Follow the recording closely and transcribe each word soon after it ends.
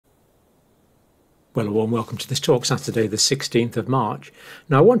Well, a warm welcome to this talk, Saturday the 16th of March.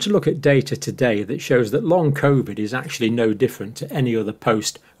 Now, I want to look at data today that shows that long COVID is actually no different to any other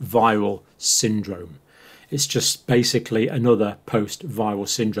post-viral syndrome. It's just basically another post-viral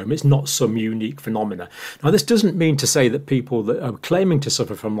syndrome. It's not some unique phenomena. Now, this doesn't mean to say that people that are claiming to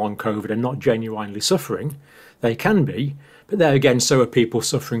suffer from long COVID are not genuinely suffering. They can be, but there again, so are people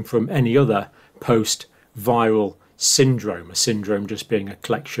suffering from any other post-viral syndrome, a syndrome just being a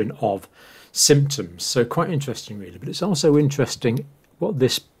collection of symptoms. So quite interesting really, but it's also interesting what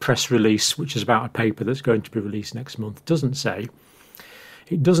this press release, which is about a paper that's going to be released next month, doesn't say.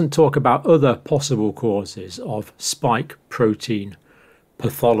 It doesn't talk about other possible causes of spike protein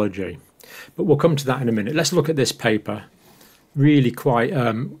pathology, but we'll come to that in a minute. Let's look at this paper. Really quite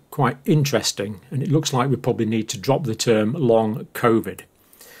interesting, and it looks like we probably need to drop the term long COVID.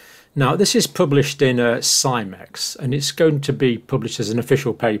 Now, this is published in SciMex, and it's going to be published as an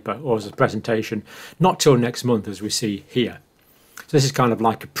official paper or as a presentation, not till next month, as we see here. So this is kind of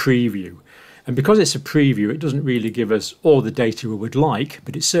like a preview. And because it's a preview, it doesn't really give us all the data we would like,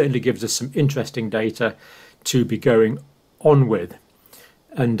 but it certainly gives us some interesting data to be going on with.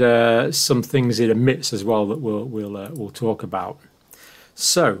 And some things it omits as well that we'll talk about.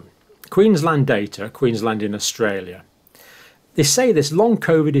 So, Queensland data, Queensland in Australia. They say this long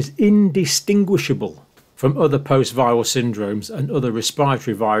COVID is indistinguishable from other post-viral syndromes and other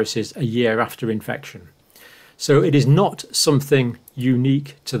respiratory viruses a year after infection. So it is not something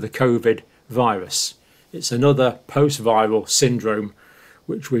unique to the COVID virus. It's another post-viral syndrome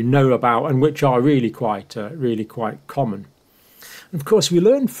which we know about and which are really quite common. And of course, we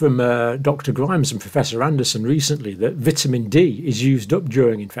learned from Dr. Grimes and Professor Anderson recently that vitamin D is used up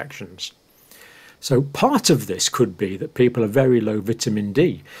during infections. So part of this could be that people are very low vitamin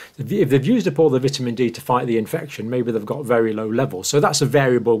D. If they've used up all the vitamin D to fight the infection, maybe they've got very low levels. So that's a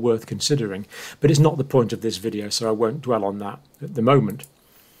variable worth considering, but it's not the point of this video, so I won't dwell on that at the moment.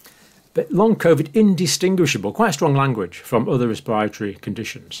 But long COVID, indistinguishable, quite strong language from other respiratory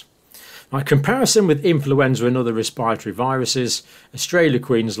conditions. Now, comparison with influenza and other respiratory viruses, Australia,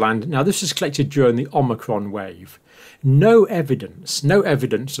 Queensland. Now, this was collected during the Omicron wave. No evidence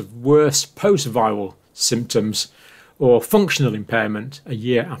of worse post-viral symptoms or functional impairment a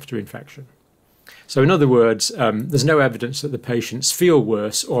year after infection. So in other words, there's no evidence that the patients feel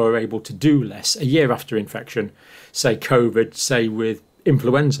worse or are able to do less a year after infection, say COVID, say with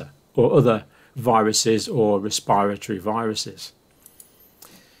influenza or other viruses or respiratory viruses.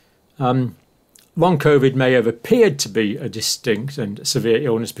 Long COVID may have appeared to be a distinct and severe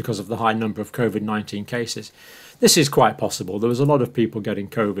illness because of the high number of COVID-19 cases. This is quite possible. There was a lot of people getting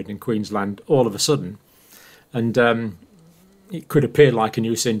COVID in Queensland all of a sudden, and it could appear like a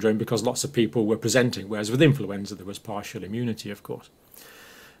new syndrome because lots of people were presenting, whereas with influenza there was partial immunity, of course.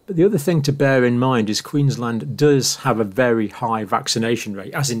 But the other thing to bear in mind is Queensland does have a very high vaccination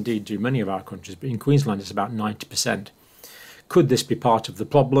rate, as indeed do many of our countries, but in Queensland it's about 90%. Could this be part of the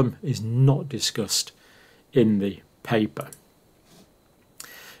problem is not discussed in the paper.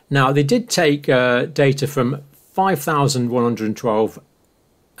 Now, they did take data from 5,112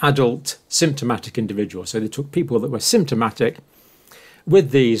 adult symptomatic individuals. So they took people that were symptomatic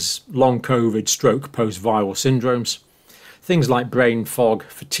with these long COVID stroke post-viral syndromes, things like brain fog,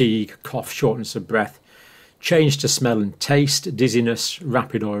 fatigue, cough, shortness of breath, change to smell and taste, dizziness,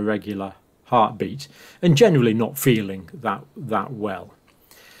 rapid or irregular heartbeat, and generally not feeling that well.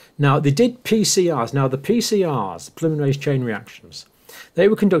 Now, they did PCRs. Now, the PCRs, preliminary chain reactions, they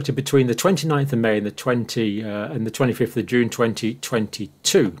were conducted between the 29th of May and the 25th of June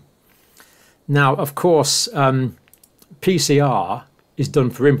 2022. Now, of course, PCR is done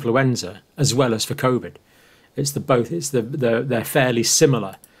for influenza as well as for COVID. They're fairly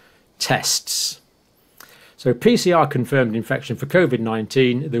similar tests. So PCR confirmed infection for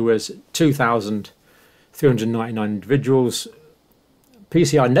COVID-19. There was 2,399 individuals.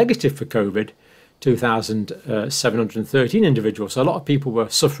 PCR negative for COVID, 2,713 individuals. So a lot of people were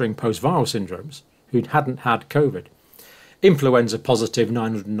suffering post-viral syndromes who hadn't had COVID. Influenza positive,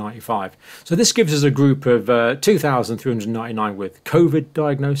 995. So this gives us a group of 2,399 with COVID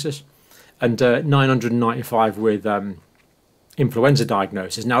diagnosis and 995 with influenza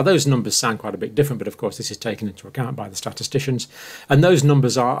diagnosis. Now, those numbers sound quite a bit different, but of course this is taken into account by the statisticians, and those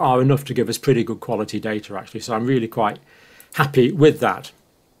numbers are enough to give us pretty good quality data, actually. So I'm really quite happy with that.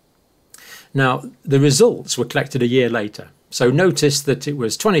 Now, the results were collected a year later. So notice that it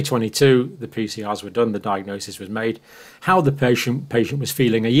was 2022, the PCRs were done, the diagnosis was made. How the patient was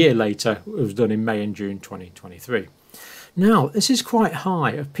feeling a year later was done in May and June 2023. Now, this is quite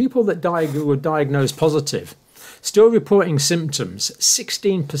high. Of people that were diagnosed positive, still reporting symptoms,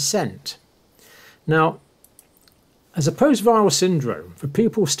 16%. Now, as a post-viral syndrome, for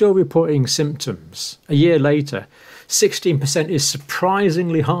people still reporting symptoms a year later, 16% is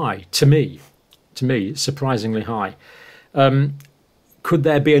surprisingly high to me. To me, surprisingly high. Could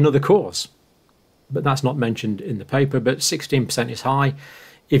there be another cause? But that's not mentioned in the paper, but 16% is high.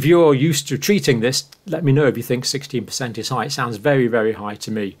 If you're used to treating this, let me know if you think 16% is high. It sounds very, very high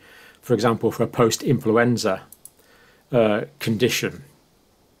to me. For example, for a post-influenza condition.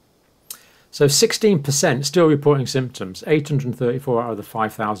 So 16% still reporting symptoms, 834 out of the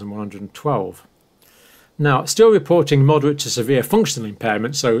 5,112. Now, still reporting moderate to severe functional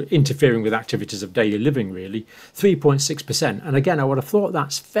impairment, so interfering with activities of daily living really, 3.6%. And again, I would have thought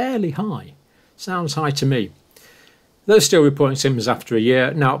that's fairly high. Sounds high to me. Those still reporting symptoms after a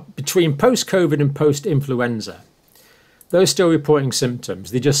year. Now, between post-COVID and post-influenza, those still reporting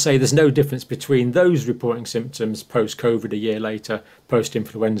symptoms, they just say there's no difference between those reporting symptoms post-COVID a year later,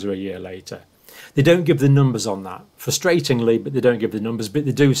 post-influenza a year later. They don't give the numbers on that, frustratingly, but they don't give the numbers, but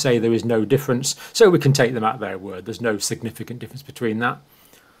they do say there is no difference, so we can take them at their word. There's no significant difference between that.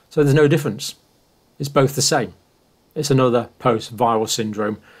 So there's no difference. It's both the same. It's another post-viral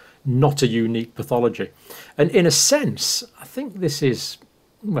syndrome, not a unique pathology. And in a sense, I think this is,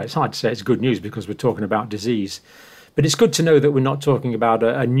 well, it's hard to say it's good news because we're talking about disease, but it's good to know that we're not talking about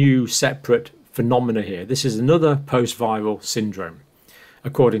a new separate phenomena here. This is another post-viral syndrome,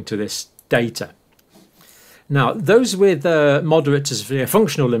 according to this data. Now, those with moderate to severe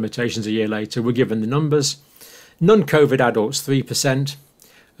functional limitations a year later were given the numbers. Non-COVID adults, 3%.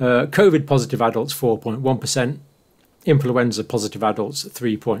 COVID positive adults, 4.1%. Influenza positive adults,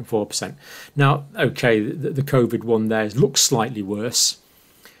 3.4%. Now, okay, the COVID one there looks slightly worse,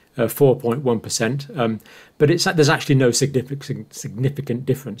 4.1%, but there's actually no significant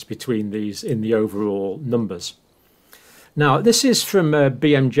difference between these in the overall numbers. Now, this is from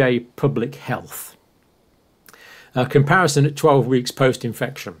BMJ Public Health. A comparison at 12 weeks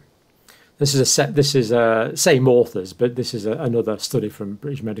post-infection. This is same authors, but this is another study from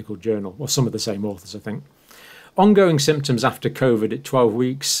British Medical Journal, or some of the same authors, I think. Ongoing symptoms after COVID at 12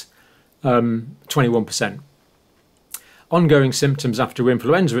 weeks, 21%. Ongoing symptoms after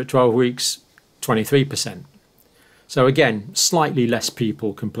influenza at 12 weeks, 23%. So again, slightly less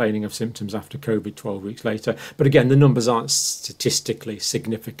people complaining of symptoms after COVID 12 weeks later. But again, the numbers aren't statistically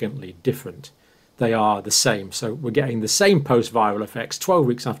significantly different. They are the same. So we're getting the same post-viral effects 12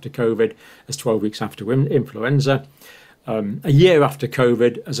 weeks after COVID as 12 weeks after influenza. A year after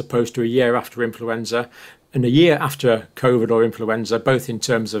COVID as opposed to a year after influenza. And a year after COVID or influenza, both in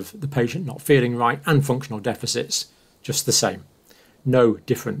terms of the patient not feeling right and functional deficits, just the same. No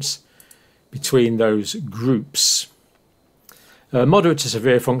difference between those groups. Moderate to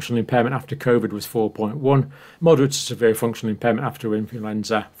severe functional impairment after COVID was 4.1. Moderate to severe functional impairment after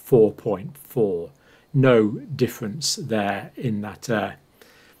influenza, 4.4. No difference there in that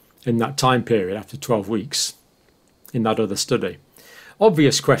time period after 12 weeks in that other study.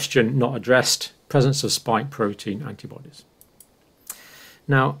 Obvious question not addressed, presence of spike protein antibodies.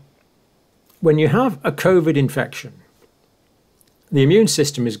 Now, when you have a COVID infection, the immune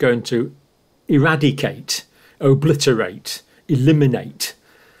system is going to eradicate, obliterate, eliminate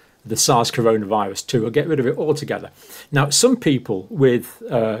the SARS coronavirus 2 or get rid of it altogether. Now, some people with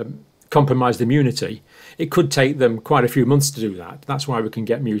compromised immunity, it could take them quite a few months to do that. That's why we can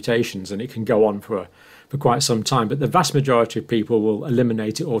get mutations and it can go on for quite some time. But the vast majority of people will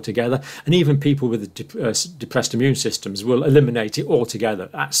eliminate it altogether. And even people with depressed immune systems will eliminate it altogether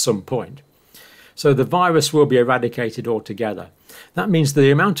at some point. So the virus will be eradicated altogether. That means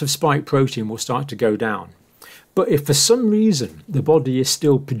the amount of spike protein will start to go down. But if for some reason the body is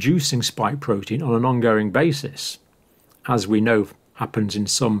still producing spike protein on an ongoing basis, as we know happens in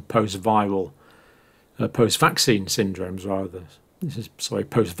some post-viral, post-vaccine syndromes rather,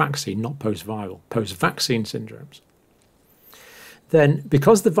 post-vaccine, not post-viral, post-vaccine syndromes, then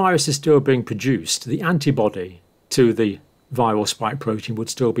because the virus is still being produced, the antibody to the viral spike protein would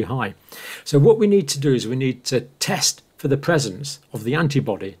still be high. So what we need to do is we need to test for the presence of the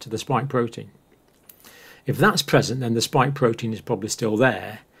antibody to the spike protein. If that's present, then the spike protein is probably still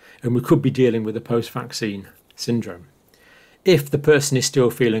there, and we could be dealing with a post-vaccine syndrome. If the person is still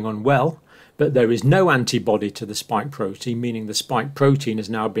feeling unwell, but there is no antibody to the spike protein, meaning the spike protein is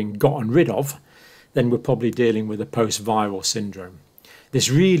now being gotten rid of, then we're probably dealing with a post-viral syndrome. This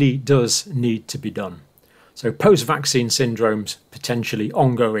really does need to be done. So post-vaccine syndromes, potentially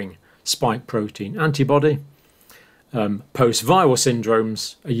ongoing spike protein antibody. Post-viral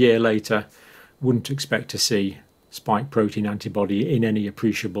syndromes, a year later, wouldn't expect to see spike protein antibody in any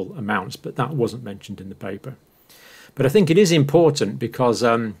appreciable amounts, but that wasn't mentioned in the paper. But I think it is important because,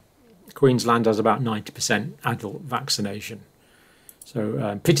 Queensland has about 90% adult vaccination.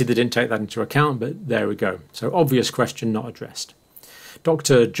 So pity they didn't take that into account, but there we go. So obvious question not addressed.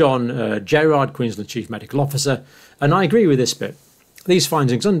 Dr. John Gerard, Queensland Chief Medical Officer, and I agree with this bit. These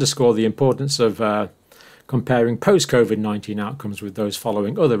findings underscore the importance of comparing post-COVID-19 outcomes with those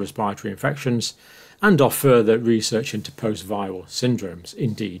following other respiratory infections and of further research into post-viral syndromes,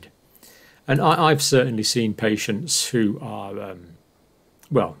 indeed. And I've certainly seen patients who are,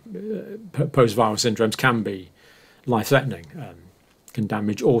 post-viral syndromes can be life-threatening, can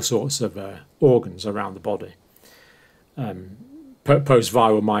damage all sorts of organs around the body.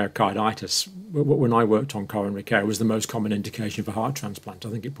 Post-viral myocarditis, when I worked on coronary care, was the most common indication for heart transplant. I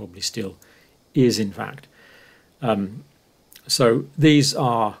think it probably still is, in fact. So these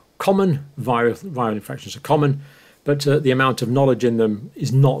are common, viral infections are common, but the amount of knowledge in them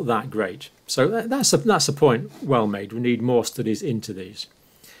is not that great. So that's a point well made. We need more studies into these.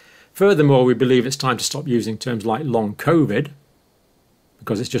 Furthermore, we believe it's time to stop using terms like long COVID,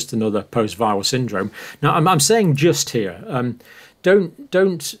 because it's just another post-viral syndrome. Now, I'm saying just here,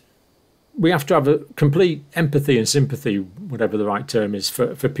 we have to have a complete empathy and sympathy, whatever the right term is,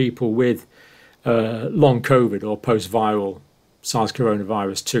 for people with long COVID or post-viral SARS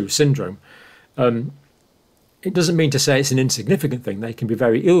coronavirus 2 syndrome. It doesn't mean to say it's an insignificant thing. They can be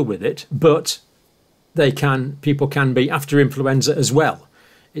very ill with it, but people can be after influenza as well.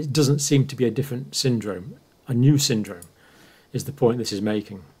 It doesn't seem to be a different syndrome, a new syndrome, is the point this is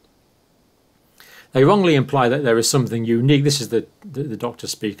making. They wrongly imply that there is something unique. This is the doctor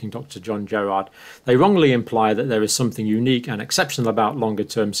speaking, Dr. John Gerard. They wrongly imply that there is something unique and exceptional about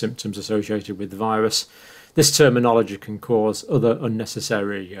longer-term symptoms associated with the virus. This terminology can cause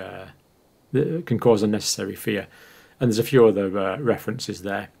unnecessary fear. And there's a few other references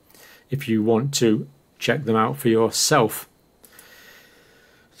there if you want to check them out for yourself.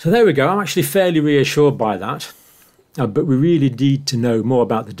 So there we go. I'm actually fairly reassured by that. But we really need to know more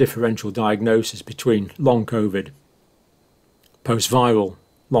about the differential diagnosis between long COVID, post-viral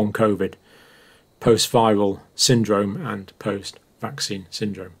long COVID, post-viral syndrome and post-vaccine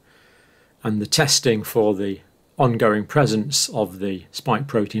syndrome. And the testing for the ongoing presence of the spike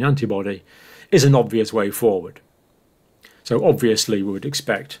protein antibody is an obvious way forward. So obviously we would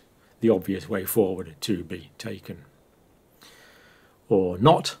expect the obvious way forward to be taken. Or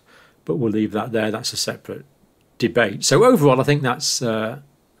not, but we'll leave that there. That's a separate debate. So overall, I think that's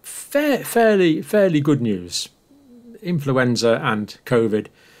fairly good news. Influenza and COVID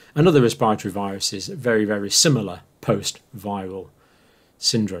and other respiratory viruses are very, very similar post-viral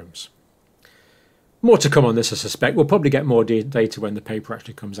syndromes. More to come on this, I suspect. We'll probably get more data when the paper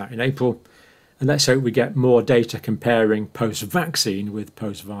actually comes out in April. And let's hope we get more data comparing post-vaccine with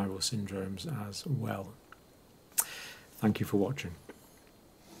post-viral syndromes as well. Thank you for watching.